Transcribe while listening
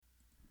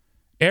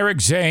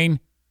Eric Zane,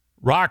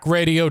 rock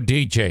radio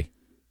DJ.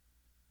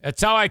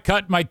 That's how I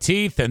cut my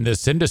teeth in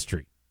this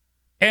industry.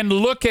 And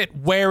look at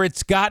where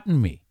it's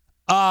gotten me.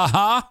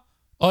 A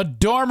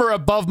dormer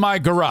above my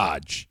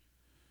garage.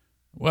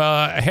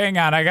 Well, hang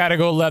on. I got to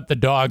go let the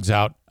dogs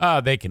out.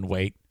 They can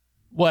wait.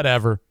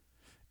 Whatever.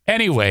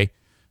 Anyway,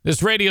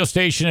 this radio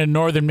station in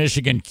northern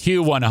Michigan,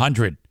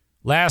 Q100,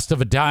 last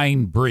of a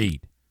dying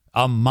breed.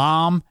 A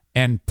mom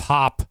and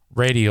pop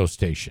radio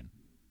station.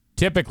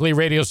 Typically,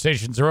 radio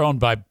stations are owned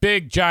by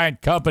big,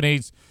 giant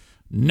companies.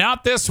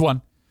 Not this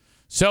one.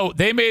 So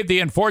they made the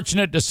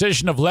unfortunate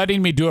decision of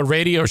letting me do a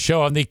radio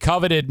show on the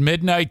coveted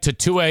midnight to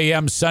 2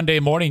 a.m.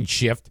 Sunday morning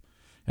shift.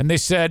 And they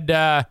said,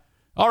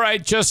 all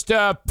right, just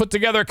put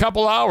together a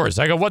couple hours.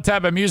 I go, what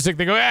type of music?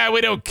 They go,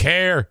 we don't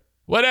care.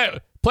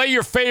 Play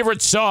your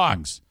favorite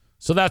songs.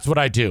 So that's what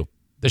I do.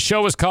 The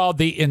show is called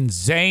the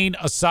InZane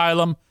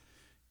Asylum.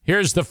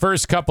 Here's the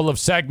first couple of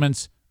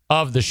segments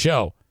of the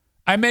show.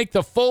 I make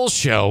the full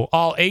show,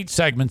 all 8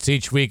 segments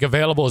each week,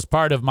 available as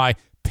part of my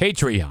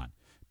Patreon.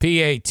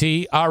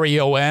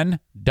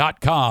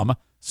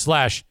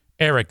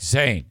 patreon.com/Eric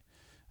Zane.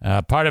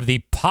 Part of the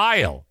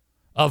pile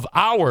of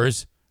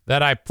hours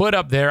that I put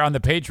up there on the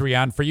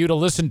Patreon for you to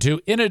listen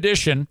to in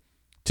addition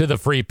to the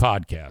free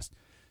podcast.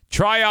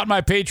 Try out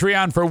my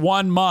Patreon for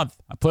 1 month.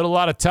 I put a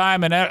lot of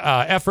time and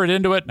effort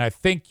into it, and I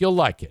think you'll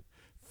like it.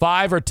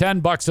 $5 or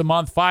 $10 a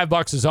month.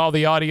 $5 is all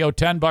the audio.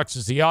 $10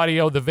 is the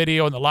audio, the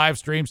video, and the live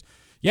streams.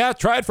 Yeah,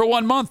 try it for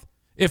 1 month.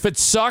 If it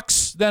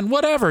sucks, then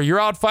whatever. You're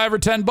out $5 or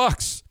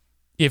 $10.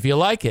 If you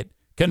like it,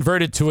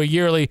 convert it to a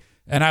yearly,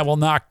 and I will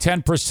knock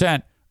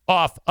 10%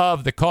 off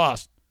of the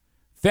cost.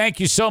 Thank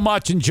you so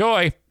much.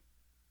 Enjoy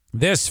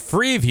this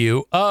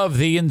Freeview of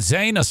the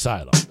InZane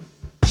Asylum.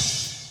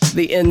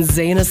 The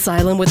InZane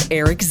Asylum with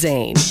Eric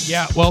Zane.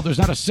 Yeah, well, there's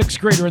not a 6th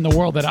grader in the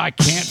world that I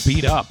can't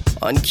beat up.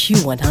 On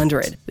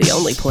Q100, the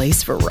only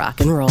place for rock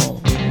and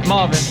roll.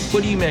 Marvin,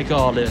 what do you make of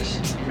all this?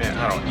 Man,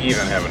 I don't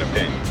even have an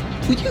opinion.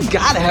 Well, you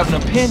gotta have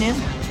an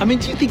opinion. I mean,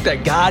 do you think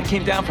that God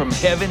came down from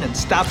heaven and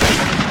stopped him?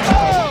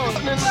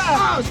 Oh, man.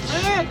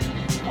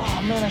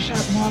 Oh, man, I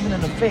shot Marvin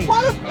in the face.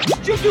 Why the f***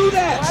 did you do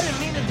that? I didn't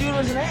mean to do it. It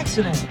was an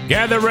accident.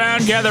 Gather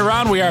round.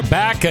 We are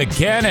back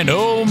again, and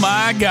oh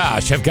my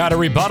gosh, I've got a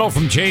rebuttal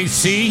from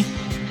JC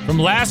from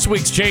last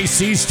week's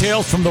JC's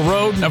Tales from the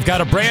Road, and I've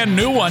got a brand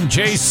new one,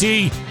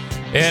 JC,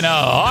 in an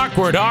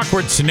awkward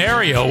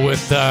scenario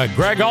with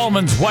Greg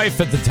Allman's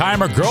wife at the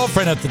time, or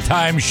girlfriend at the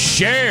time,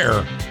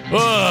 Cher.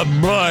 Oh,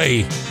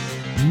 boy.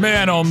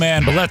 Man, oh,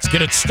 man. But let's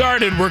get it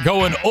started. We're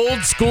going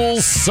old school,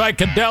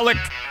 psychedelic,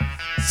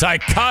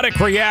 psychotic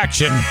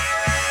reaction.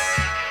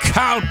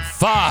 Count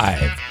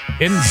 5.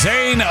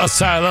 InZane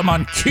Asylum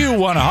on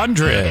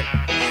Q100.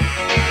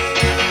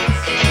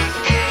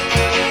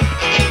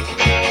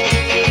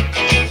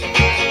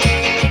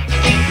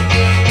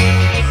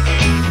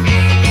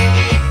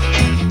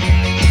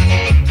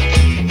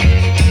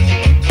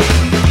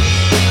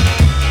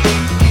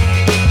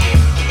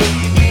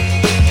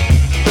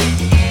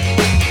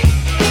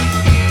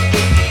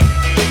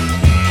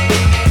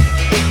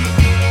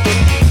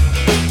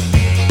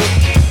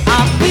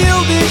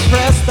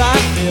 I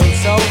feel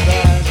so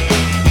bad,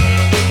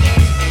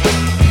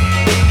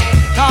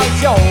 'cause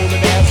you're the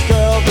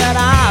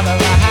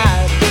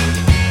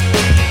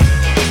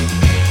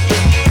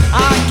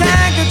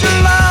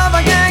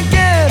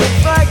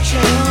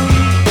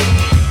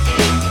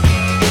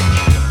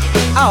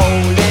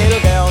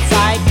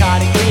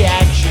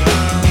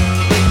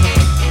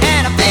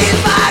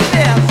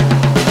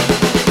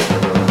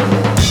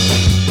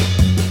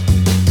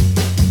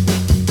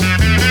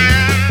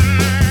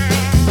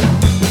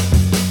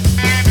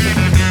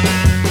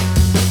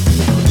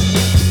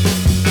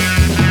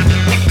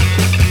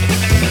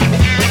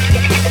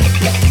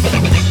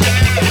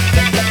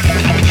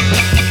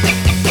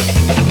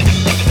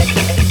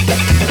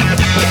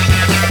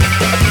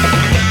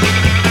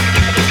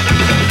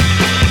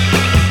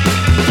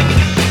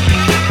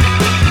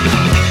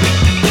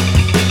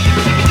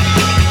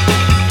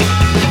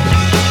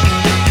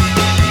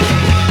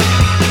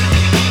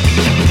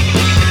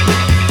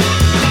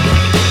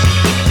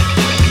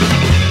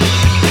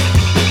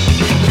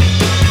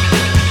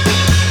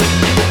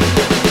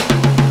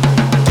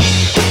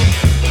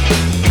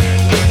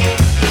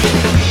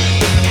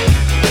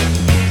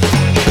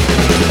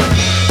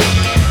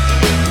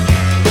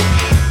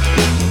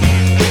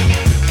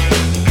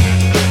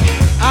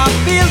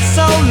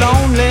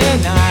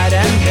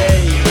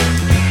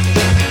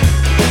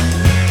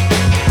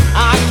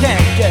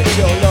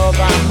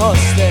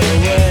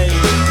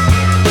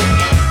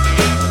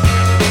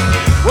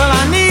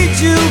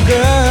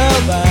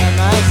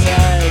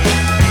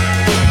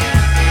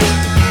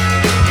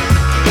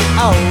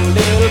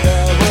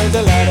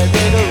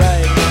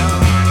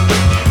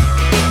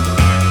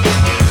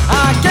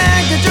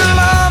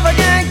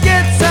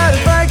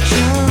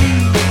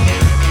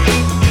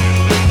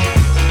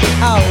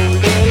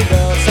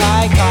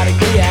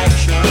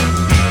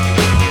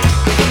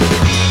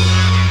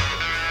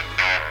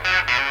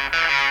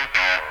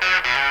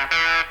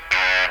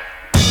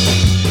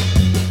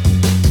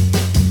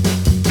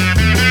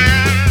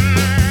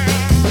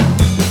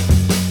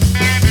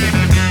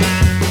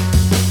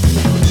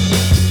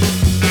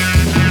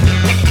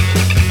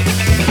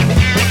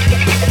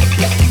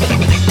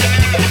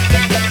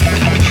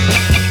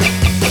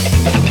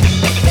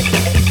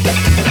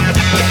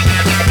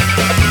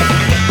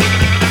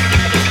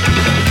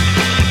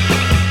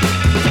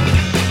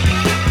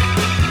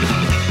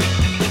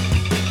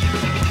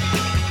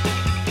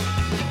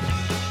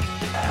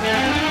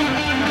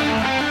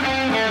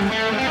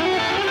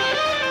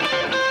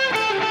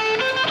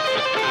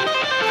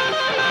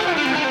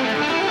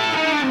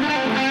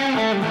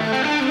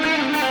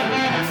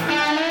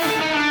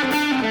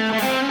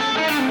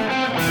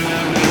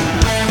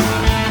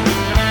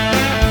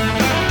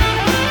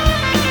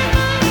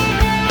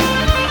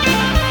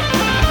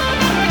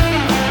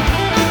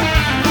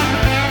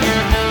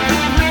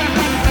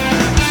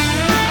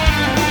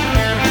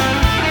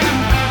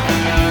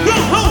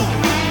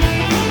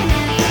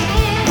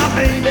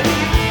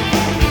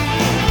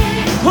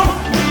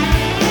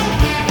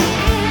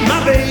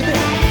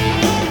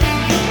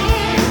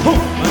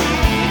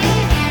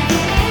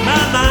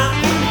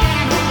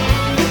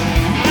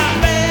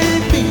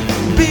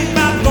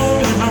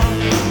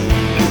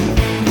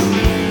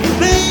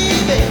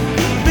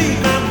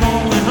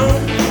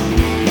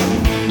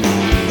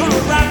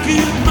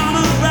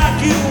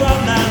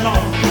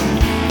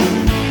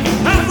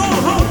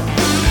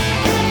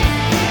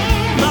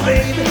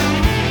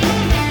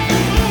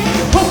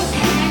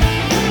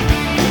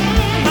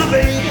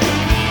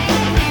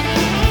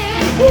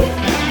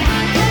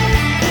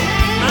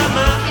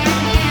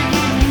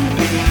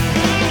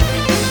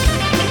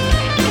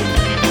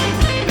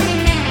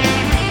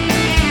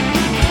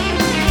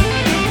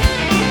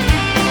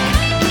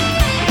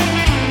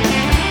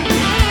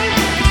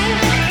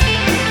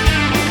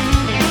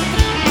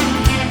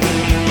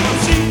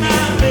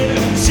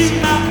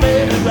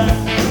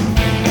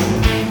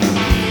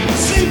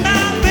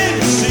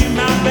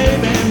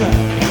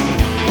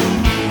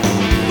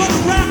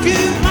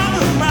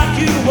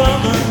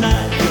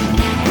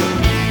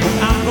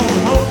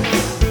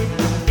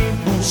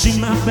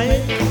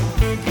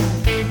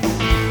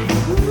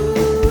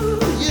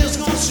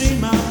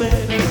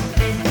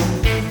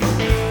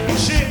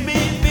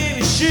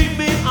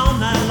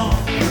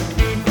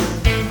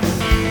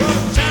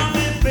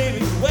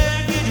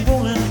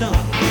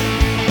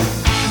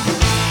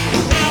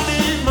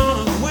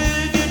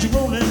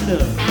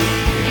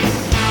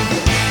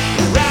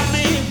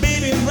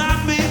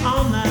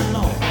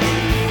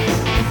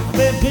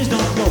please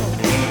don't go.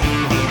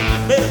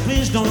 Baby,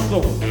 please don't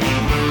go.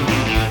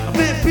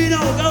 Baby, please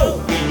don't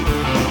go.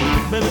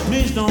 Baby,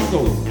 please don't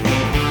go.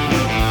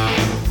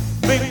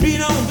 Baby, please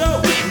don't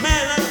go.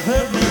 Man, that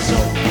hurt me so.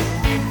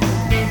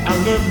 I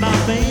love my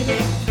baby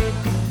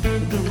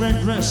with the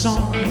red dress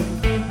on.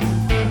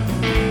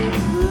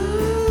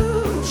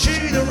 Ooh, she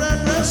the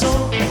red dress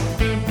on.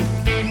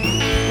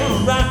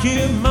 Gonna rock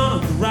you,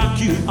 mama, rock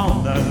you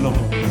all night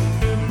long.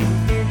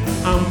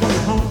 I'm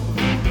going home.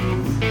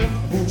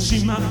 Won't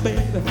see my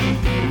baby.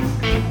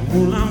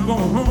 Well, I'm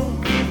going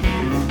home.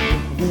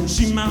 Won't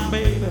see my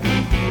baby.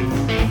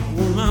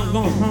 Well, I'm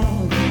going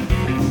home.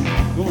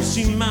 Gonna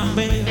see my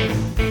baby.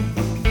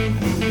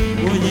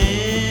 Oh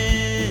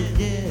yeah,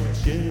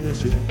 yes,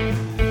 yes, yes.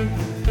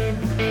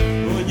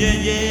 Oh yeah,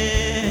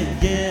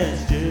 yeah,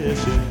 yes,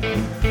 yes, yes.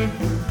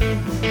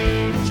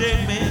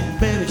 Shake me,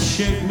 baby,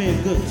 shake me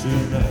good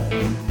tonight.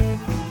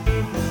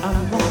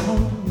 I'm going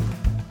home.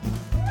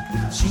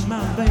 See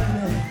my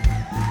baby.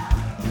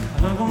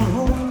 I'm going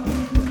home.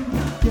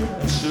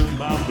 Yeah, see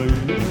my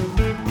baby.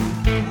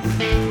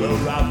 Well,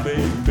 rock me,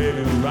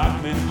 baby,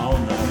 rock me all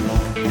night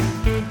long.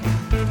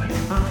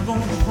 I'm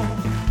going home,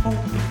 home,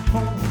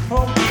 home,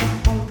 home,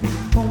 home,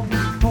 home,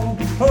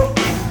 home, home,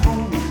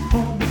 home, home,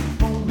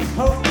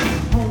 home,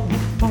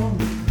 home,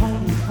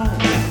 home,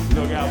 home.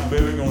 Look out,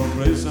 baby, gonna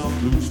play some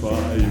blues for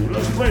you.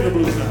 Let's play the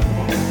blues now. Come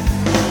on.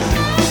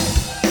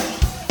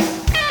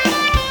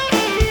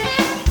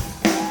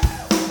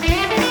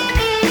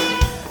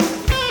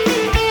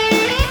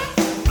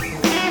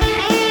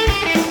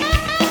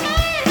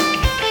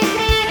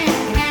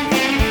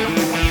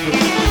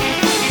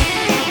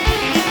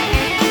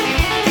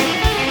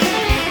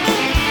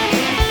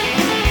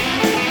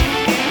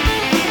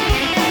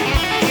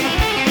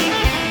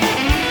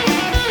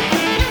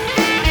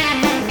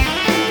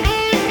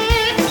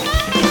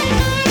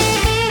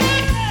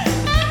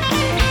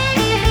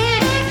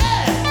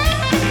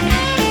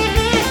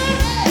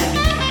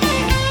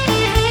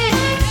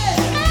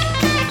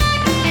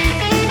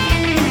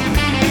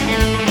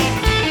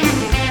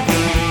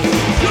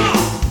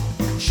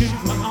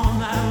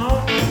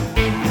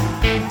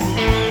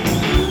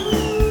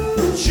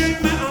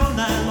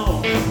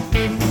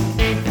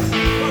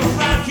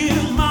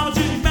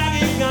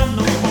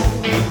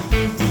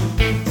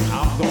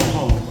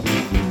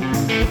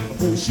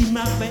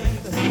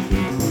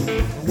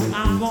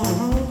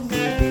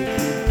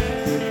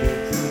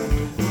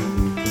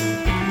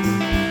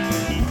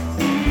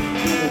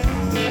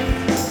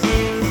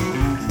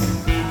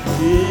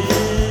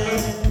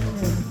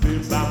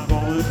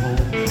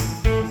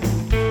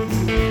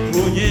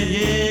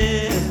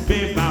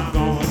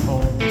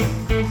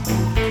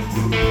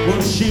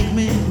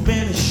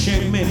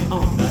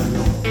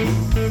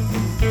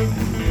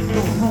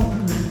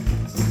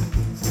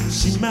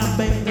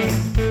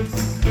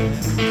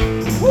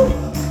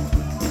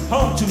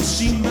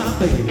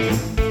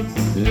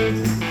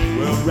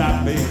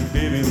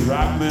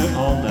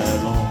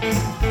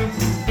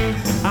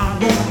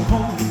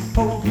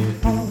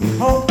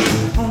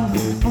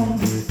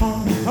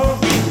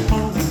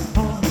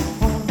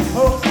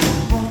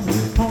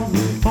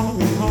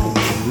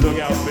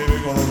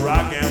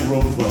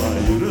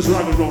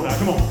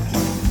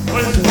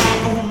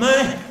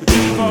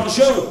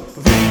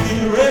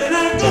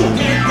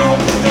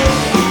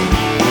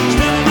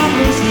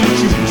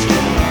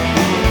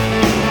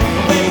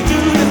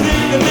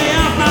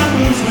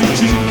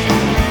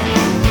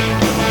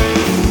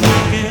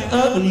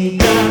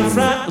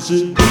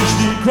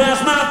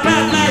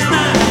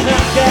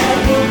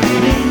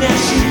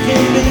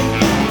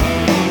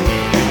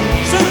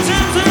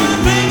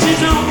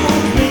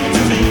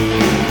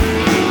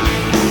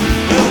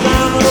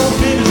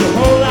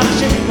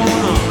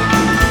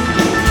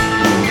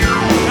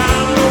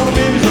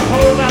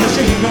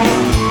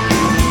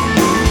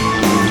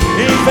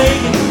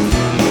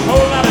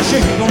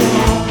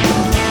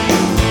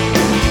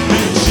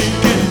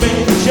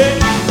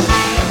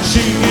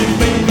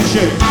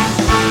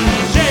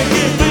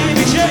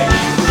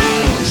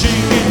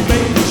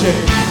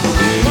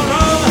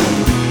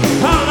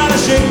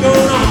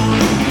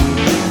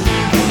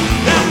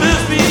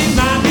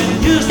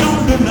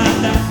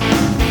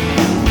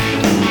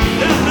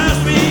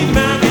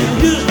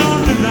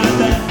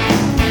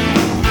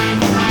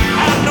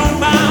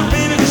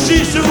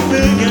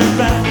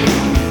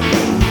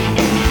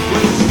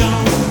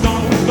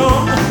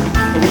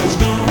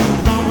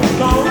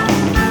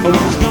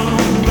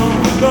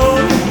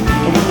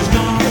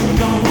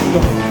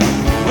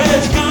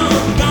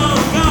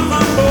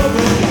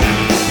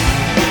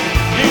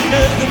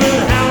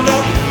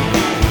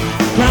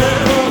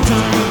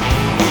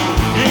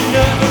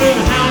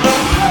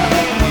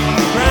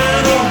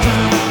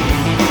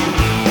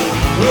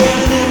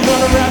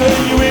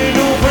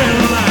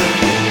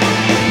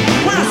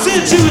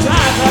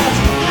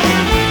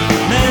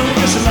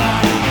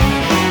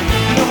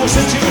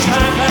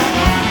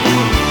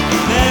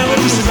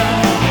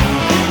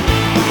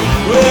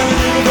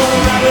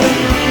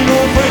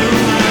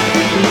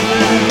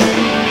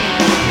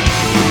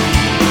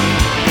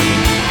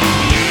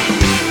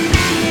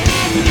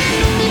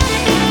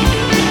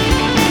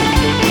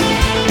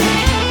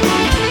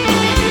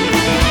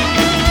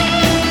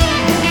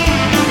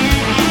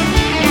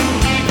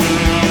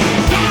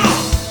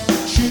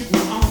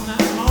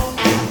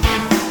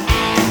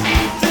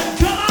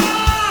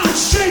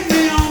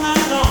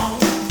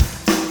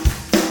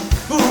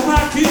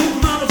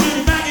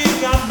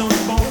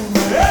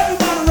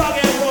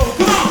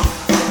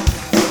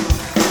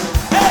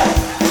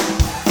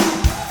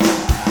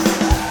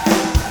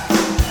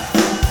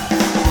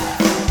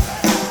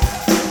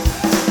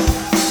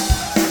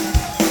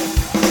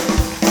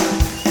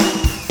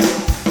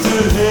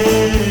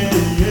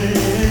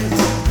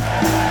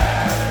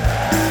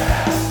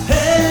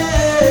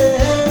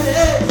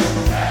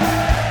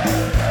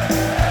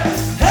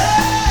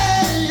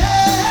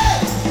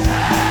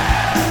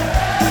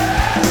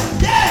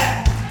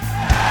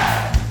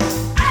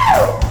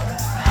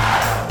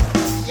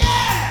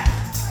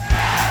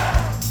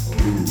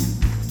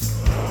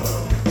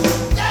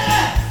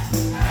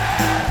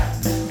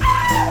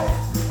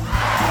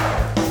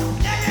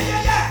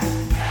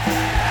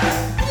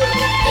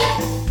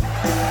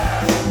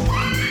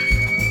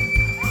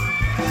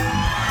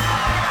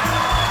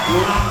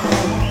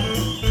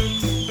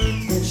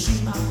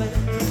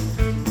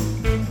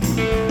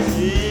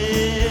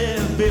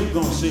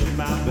 gonna see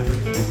my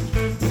baby.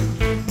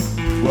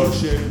 Well,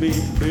 shake me,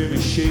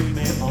 baby, shake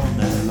me all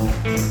night long.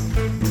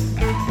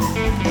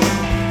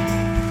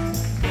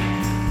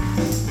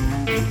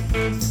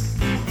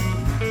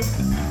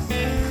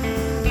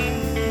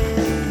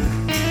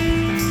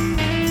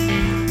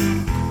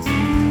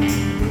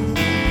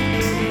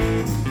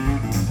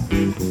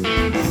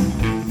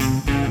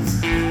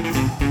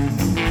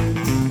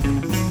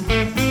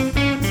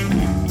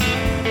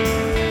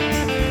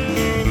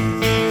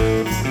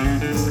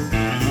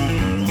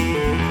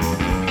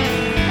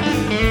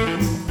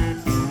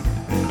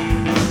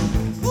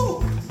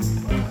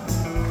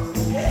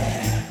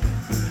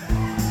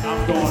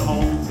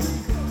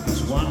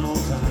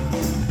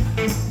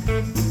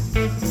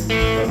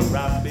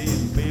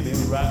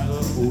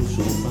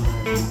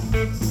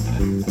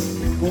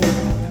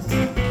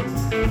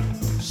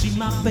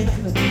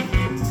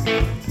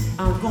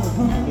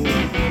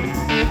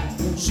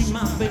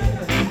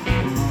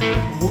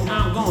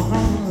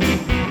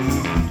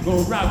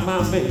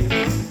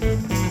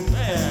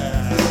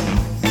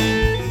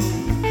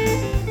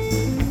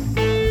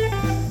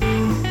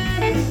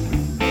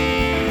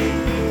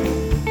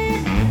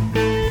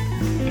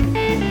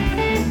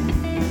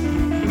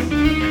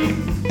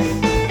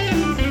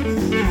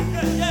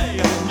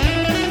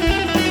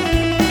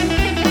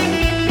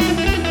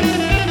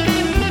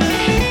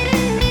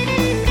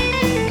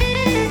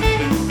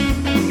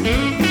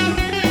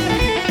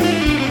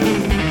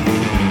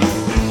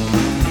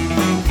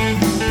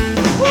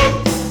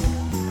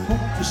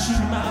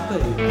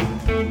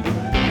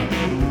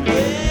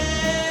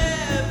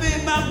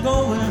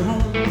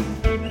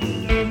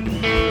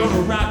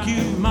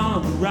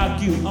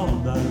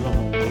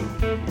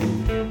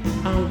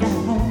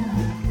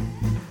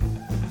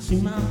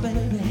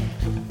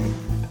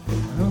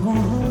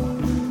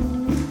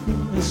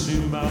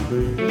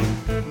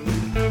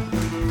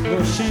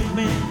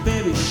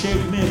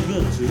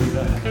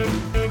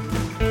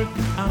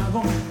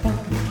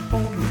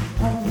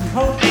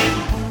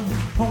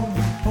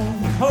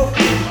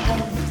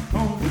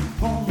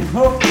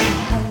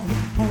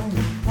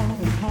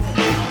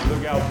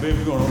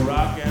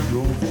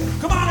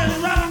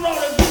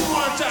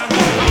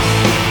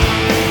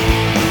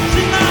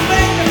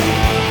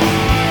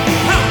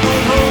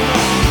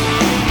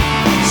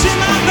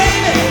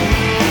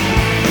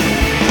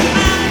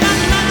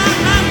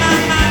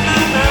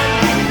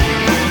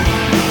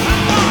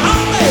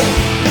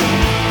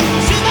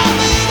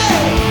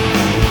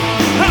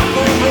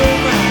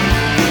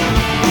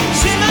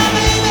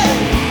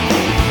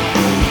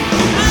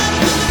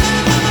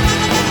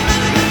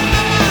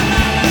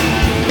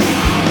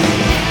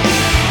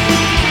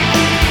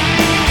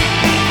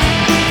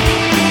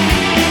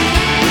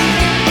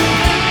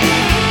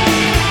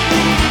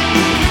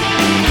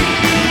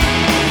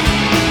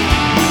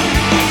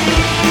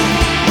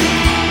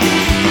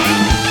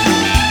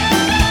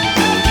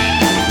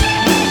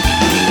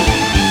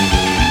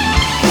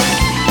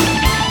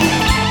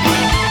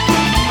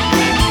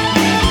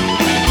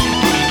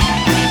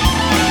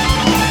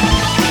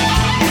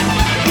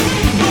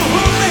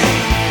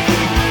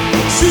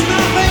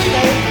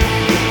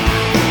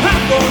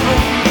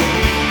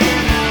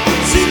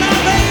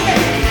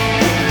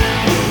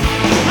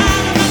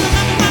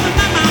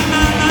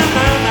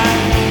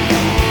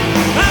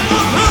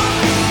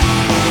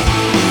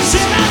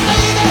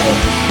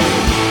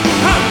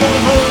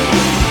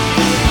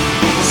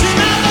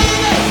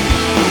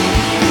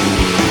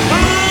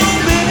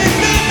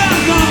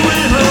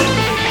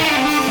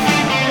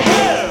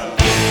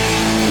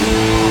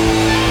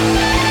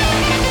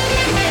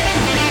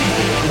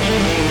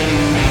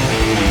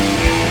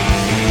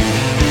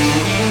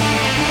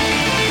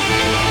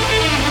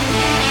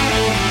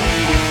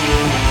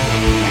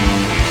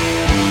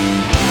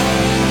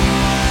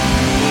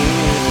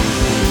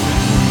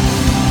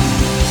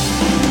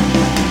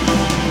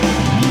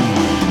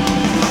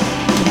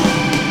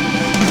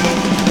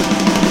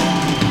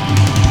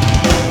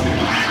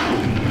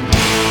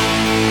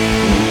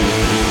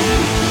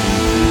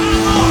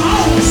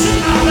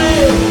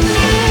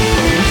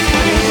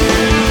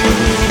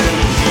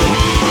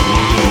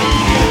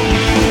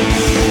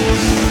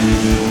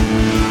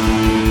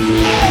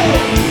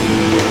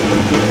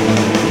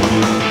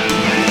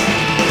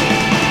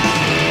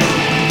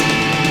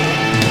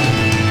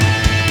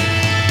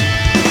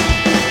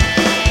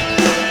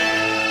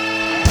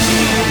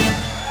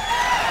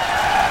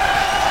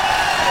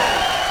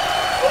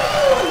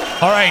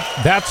 All right,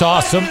 that's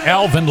awesome.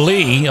 Alvin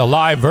Lee, a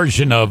live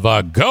version of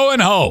Going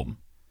Home,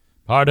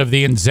 part of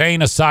the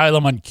InZane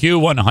Asylum on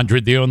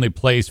Q100, the only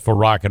place for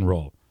rock and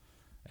roll.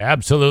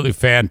 Absolutely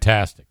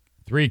fantastic.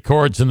 3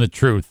 chords and the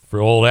truth for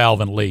old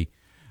Alvin Lee.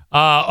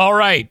 All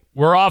right,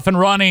 we're off and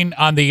running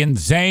on the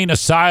InZane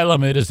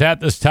Asylum. It is at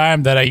this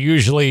time that I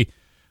usually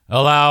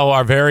allow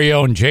our very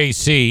own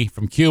JC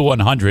from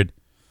Q100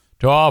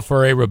 to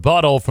offer a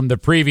rebuttal from the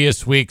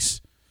previous week's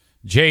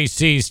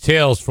JC's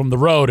Tales from the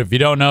Road. If you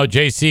don't know,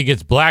 JC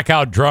gets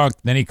blackout drunk,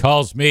 then he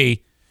calls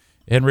me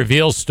and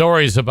reveals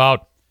stories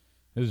about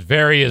his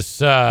various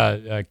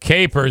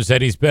capers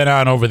that he's been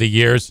on over the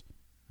years.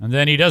 And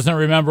then he doesn't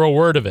remember a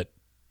word of it.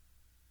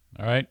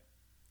 All right?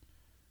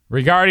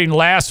 Regarding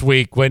last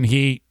week when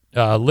he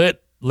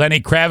lit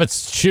Lenny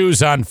Kravitz's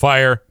shoes on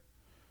fire,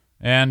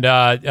 and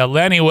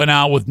Lenny went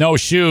out with no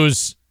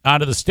shoes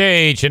onto the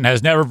stage and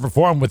has never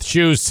performed with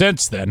shoes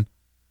since then.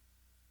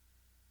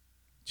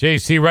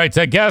 JC writes,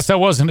 I guess I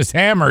wasn't as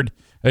hammered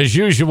as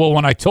usual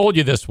when I told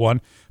you this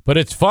one, but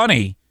it's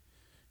funny.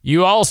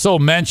 You also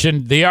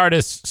mentioned the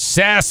artist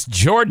Sass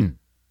Jordan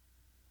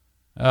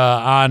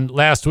on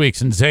last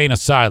week's InZane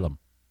Asylum.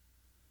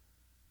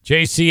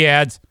 JC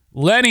adds,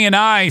 Lenny and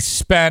I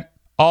spent,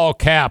 all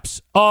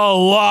caps, a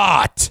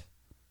lot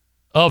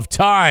of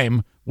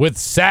time with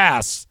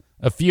Sass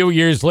a few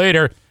years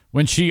later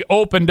when she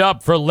opened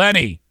up for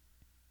Lenny.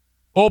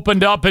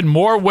 Opened up in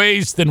more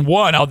ways than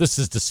one. Oh, this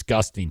is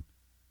disgusting.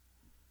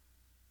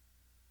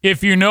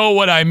 If you know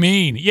what I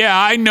mean. Yeah,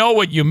 I know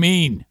what you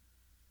mean.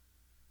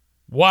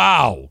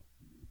 Wow.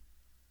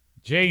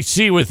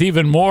 JC with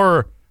even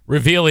more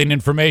revealing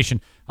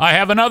information. I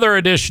have another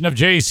edition of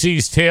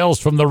JC's Tales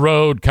from the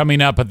Road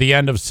coming up at the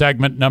end of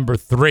segment number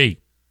 3.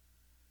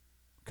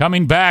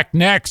 Coming back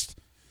next,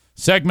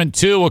 segment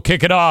 2 will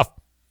kick it off.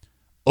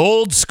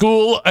 Old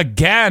School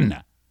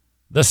Again.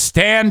 The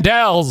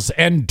Standells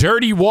and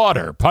Dirty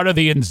Water, part of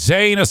the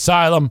InZane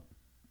Asylum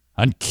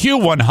on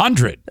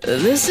Q100.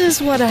 This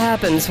is what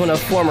happens when a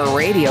former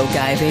radio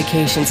guy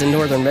vacations in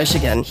northern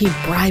Michigan. He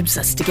bribes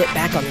us to get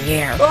back on the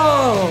air.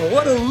 Oh,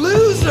 what a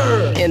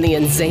loser! In the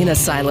InZane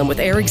Asylum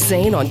with Eric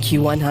Zane on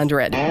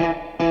Q100.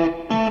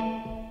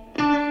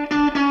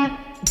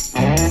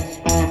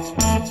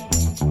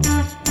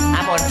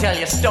 I'm gonna tell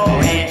you a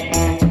story.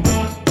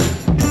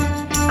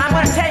 I'm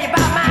gonna tell you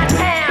about my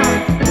town.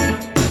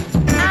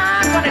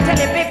 I'm gonna tell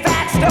you a big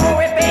fat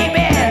story,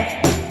 baby.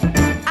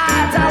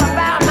 It's all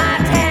about my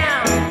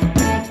town.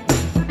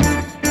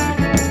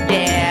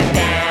 Yeah,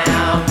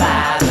 down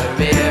by the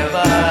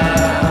river,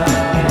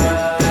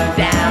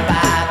 down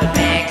by the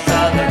banks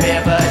of the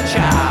river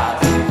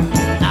Charles.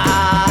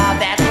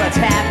 That's what's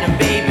happening,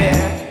 baby.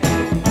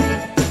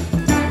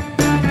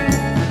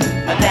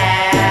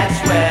 That's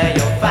where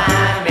you'll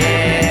find me,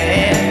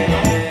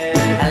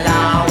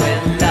 along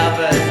with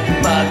lovers,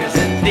 muggers,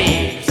 and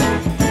thieves.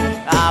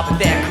 But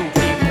they're cool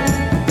people.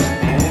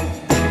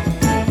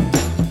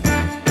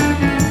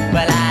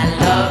 Well, I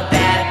love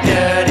that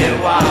dirty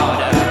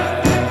water.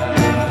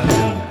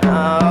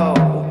 Oh,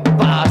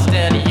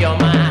 Boston, you're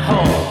my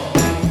home.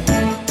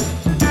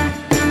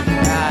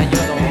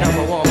 You're the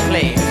number one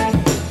place.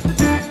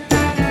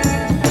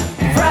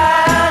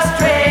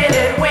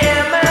 Frustrated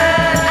women,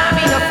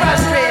 the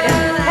frustrated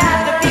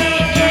have to be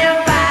in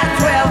by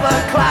 12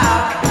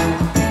 o'clock.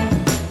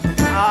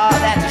 Oh,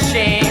 that's a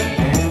shame.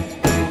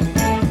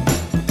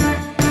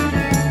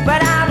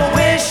 But I'm a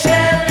wishing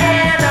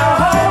and a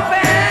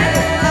hoping,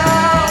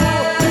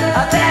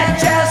 that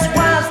just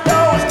once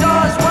those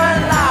doors were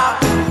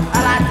locked, I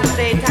like to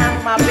stay time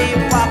with my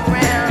baby, walk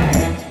around.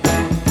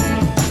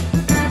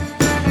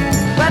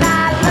 But I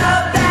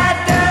love that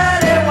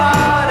dirty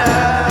water.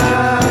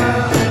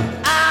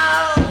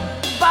 Oh,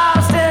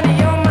 Boston,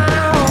 you're my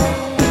home.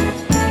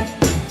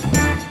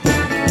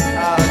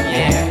 Oh,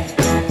 yeah.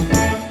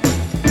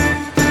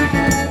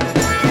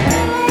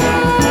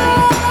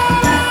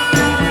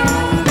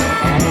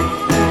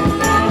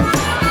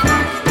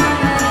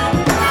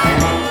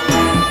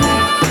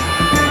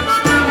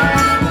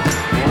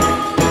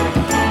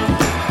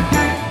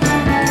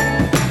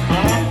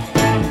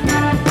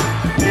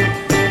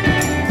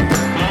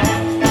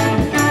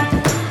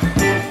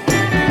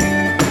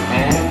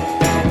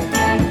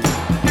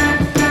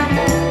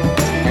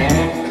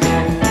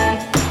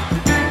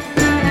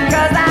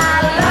 Cause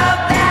I love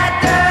that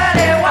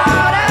dirty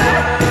water.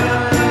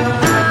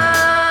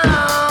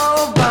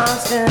 Oh,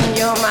 Boston,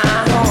 you're my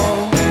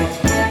home.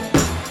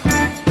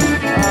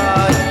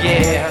 Oh,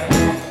 yeah.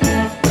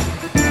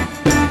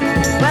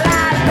 But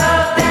I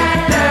love that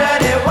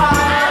dirty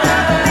water,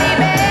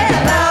 baby.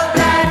 Love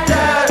that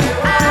dirty.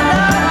 I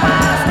love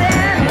Boston.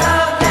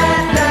 Love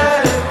that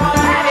dirty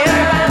water. Have you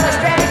heard about the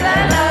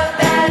straggler? Love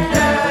that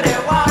dirty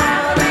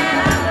water.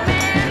 I'm the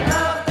man.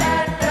 Love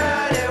that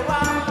dirty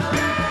water.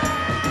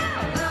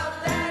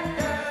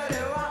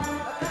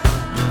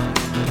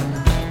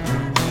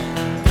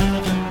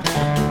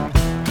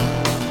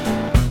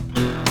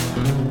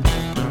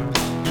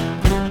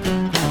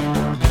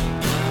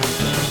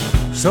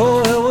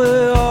 So here we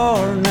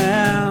are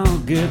now,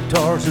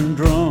 guitars and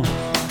drums,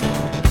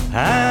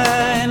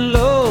 high and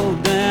low,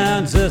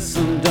 dances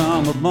and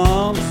dumb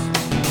bumps.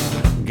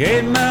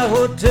 Gate my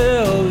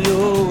hotel,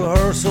 your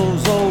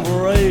rehearsal's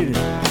overrated.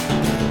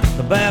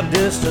 The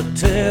Baptists will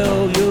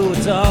tell you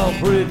it's all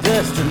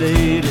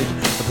predestinated.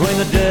 Between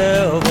the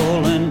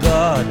devil and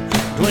God,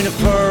 between the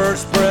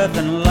first breath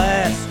and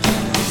last,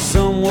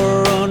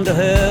 somewhere under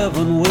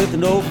heaven with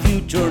no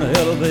future and a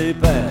hell of a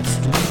past.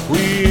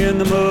 We in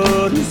the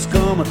mud and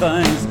scum of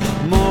things,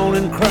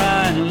 moaning,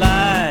 crying,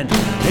 lying.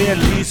 Hey, at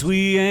least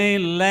we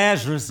ain't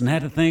Lazarus and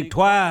had to think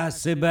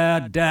twice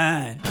about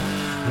dying.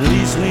 At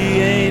least we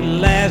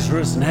ain't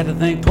Lazarus and had to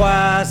think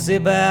twice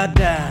about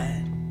dying.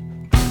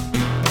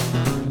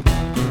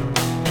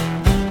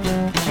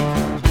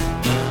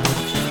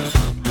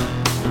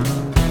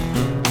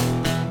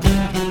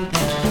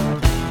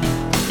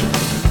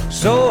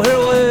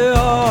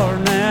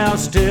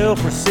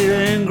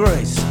 preceding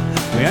grace.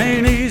 We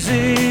ain't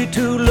easy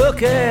to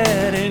look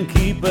at and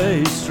keep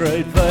a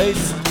straight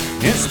face.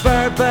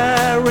 Inspired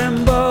by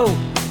Rimbaud,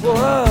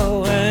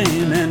 whoa,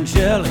 ain't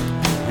angelic.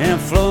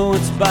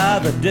 Influenced by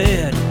the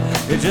dead,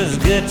 it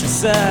just gets you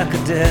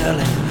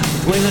psychedelic.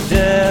 Between the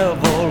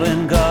devil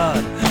and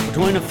God,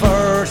 between the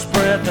first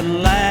breath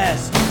and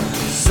last,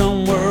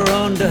 somewhere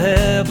under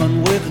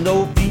heaven with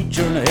no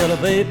future and a hell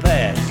of a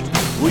past.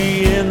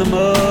 We in the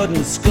mud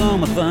and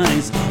scum of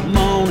things,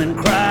 moaning,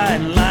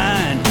 crying,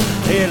 lying.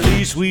 Hey, at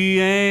least we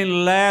ain't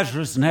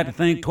Lazarus and had to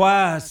think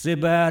twice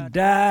about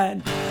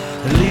dying.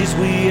 At least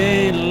we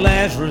ain't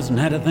Lazarus and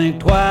had to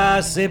think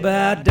twice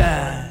about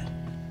dying.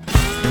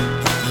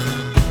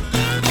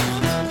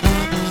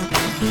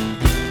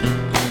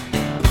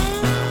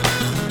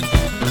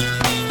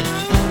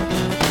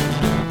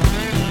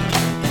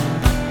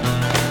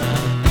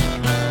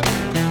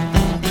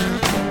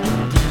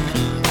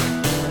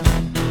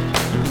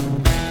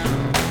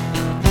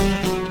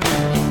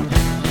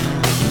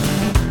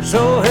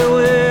 So here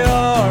we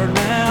are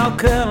now,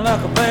 kinda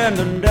like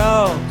abandoned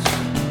dogs,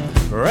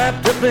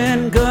 wrapped up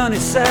in gunny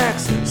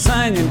sacks,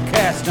 singing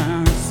cast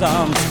iron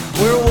songs.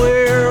 We're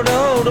weird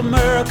old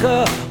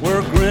America,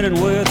 we're grinning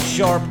with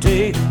sharp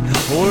teeth.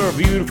 We're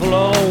beautiful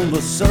on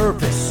the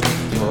surface,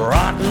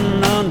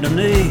 rotten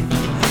underneath.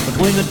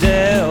 Between the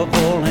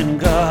devil and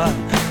God,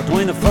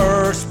 between the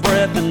first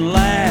breath and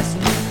last,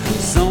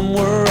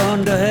 somewhere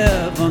under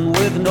heaven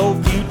with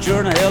no future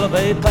and a hell of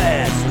a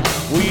past.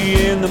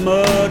 We in the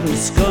mud and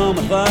scum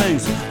of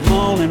things,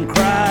 moaning,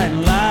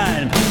 crying,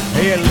 lying.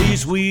 Hey, at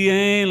least we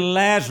ain't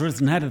Lazarus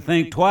and had to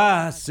think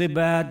twice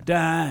about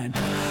dying.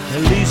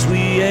 At least we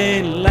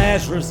ain't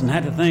Lazarus and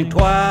had to think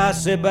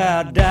twice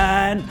about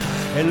dying.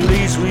 At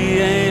least we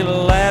ain't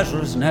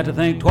Lazarus and had to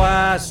think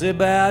twice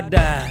about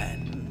dying.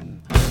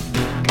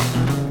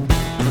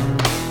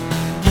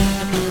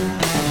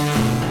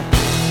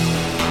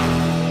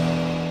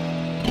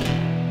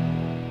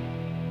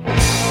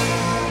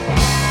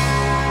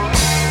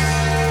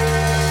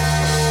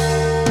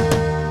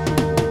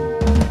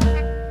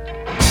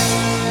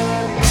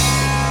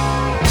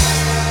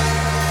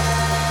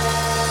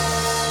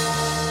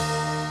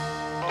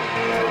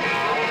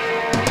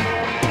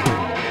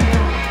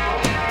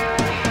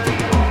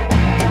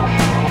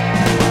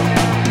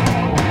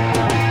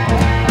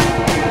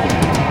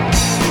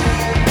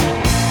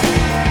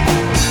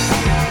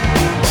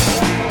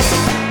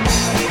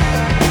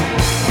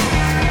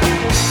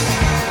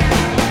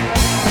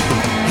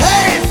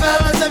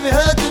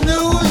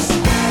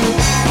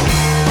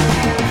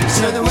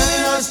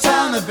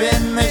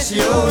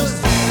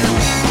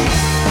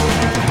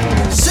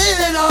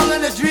 Sailing all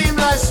in a dream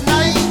last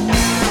night.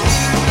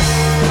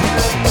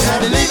 Now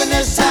they're leaving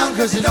this town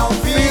cause it don't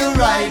feel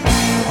right.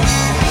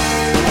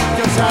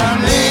 Cause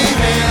I'm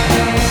leaving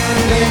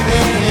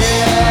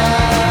here.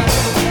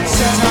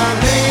 Says I'm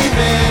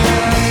leaving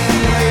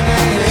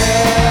here.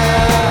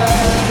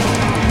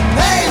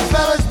 Hey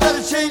fellas,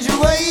 better change your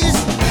ways.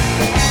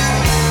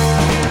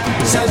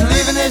 Says I'm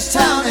leaving this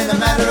town in a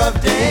matter of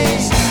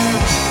days.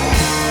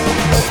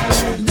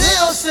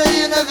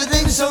 Saying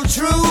everything's so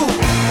true.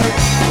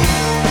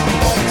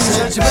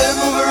 Said you better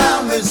move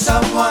around with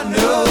someone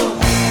new.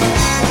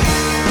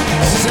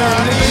 Said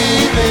I'm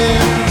leaving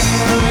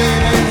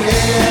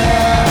here.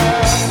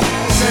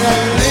 Said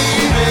I'm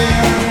leaving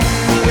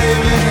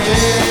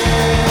here.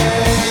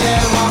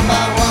 Yeah, one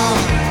by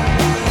one.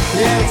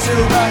 Yeah,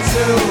 two by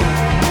two.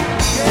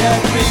 Yeah,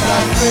 three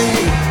by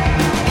three.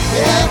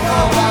 Yeah,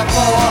 four by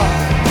four.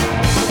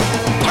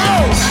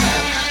 Oh!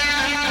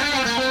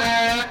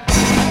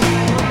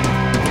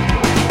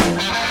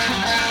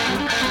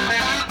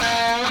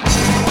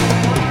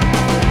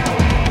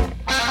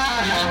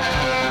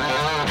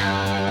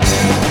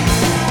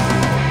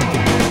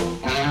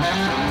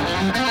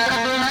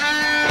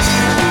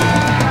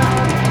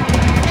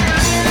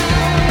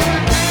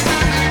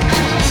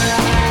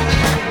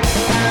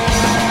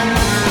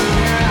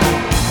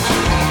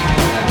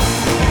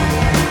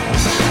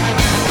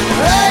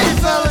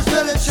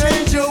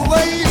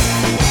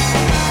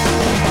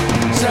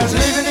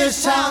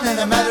 Town in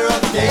a matter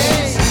of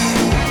days.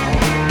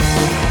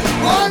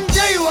 One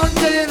day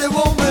they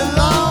won't be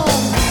long.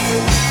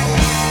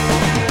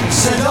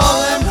 Said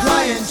all them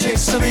crying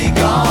chicks will be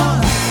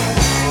gone.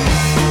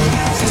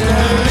 Said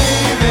I'm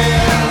leaving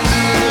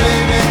here.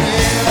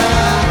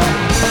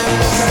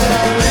 Said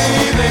I'm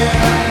leaving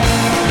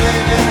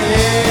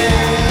here.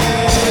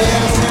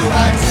 Yeah, two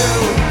by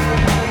two.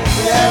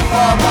 Yeah,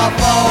 four by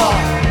four.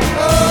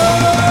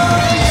 Oh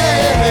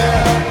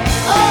yeah.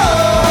 Oh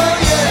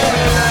yeah.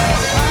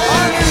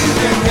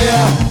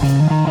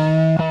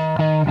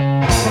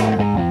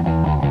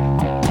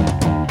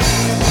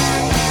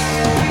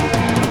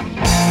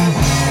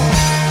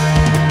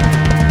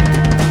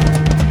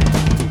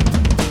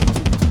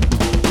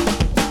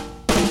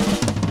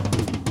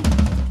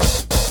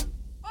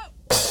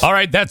 All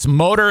right, that's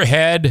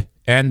Motorhead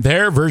and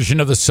their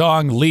version of the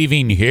song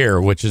Leaving Here,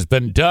 which has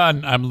been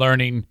done, I'm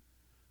learning,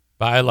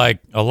 by like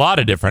a lot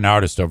of different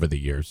artists over the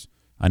years.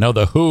 I know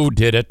The Who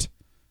did it.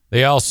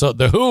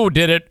 The Who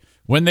did it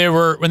when they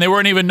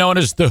weren't even known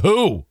as The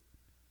Who.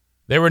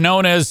 They were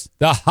known as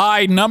the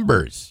High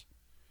Numbers.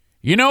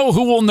 You know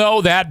who will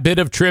know that bit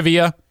of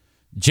trivia?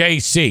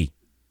 JC.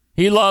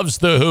 He loves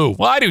The Who.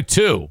 Well, I do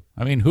too.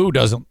 I mean, who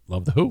doesn't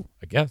love The Who,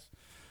 I guess?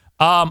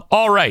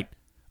 All right.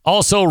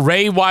 Also,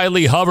 Ray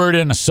Wiley Hubbard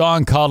in a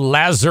song called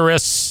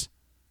Lazarus.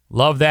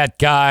 Love that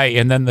guy.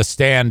 And then the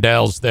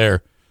Standells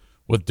there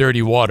with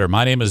Dirty Water.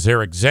 My name is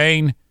Eric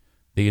Zane.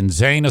 The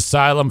InZane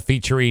Asylum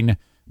featuring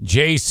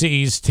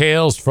JC's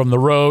Tales from the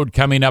Road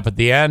coming up at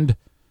the end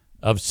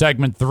of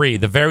segment 3.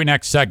 The very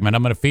next segment,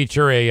 I'm going to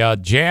feature a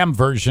jam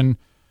version,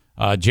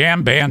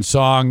 jam band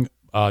song,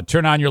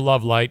 Turn On Your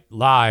Love Light,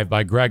 live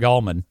by Greg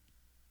Allman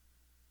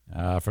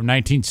from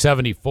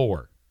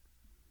 1974.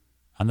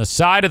 On the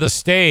side of the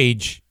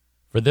stage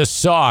for this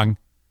song,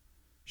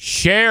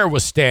 Cher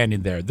was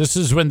standing there. This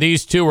is when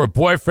these two were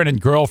boyfriend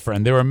and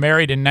girlfriend. They were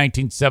married in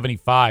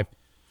 1975.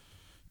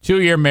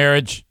 2-year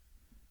marriage.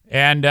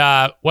 And,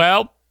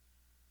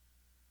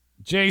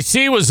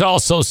 JC was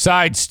also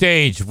side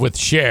stage with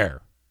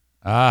Cher.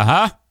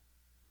 Uh-huh.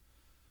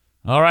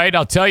 All right,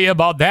 I'll tell you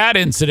about that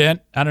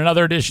incident on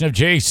another edition of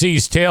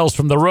JC's Tales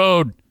from the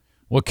Road.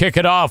 We'll kick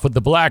it off with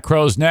the Black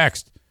Crowes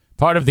next.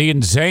 Part of the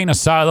InZane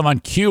Asylum on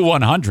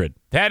Q100.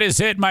 That is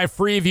it, my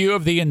free view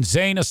of the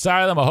InZane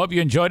Asylum. I hope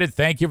you enjoyed it.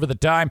 Thank you for the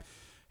time.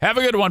 Have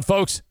a good one,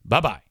 folks.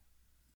 Bye-bye.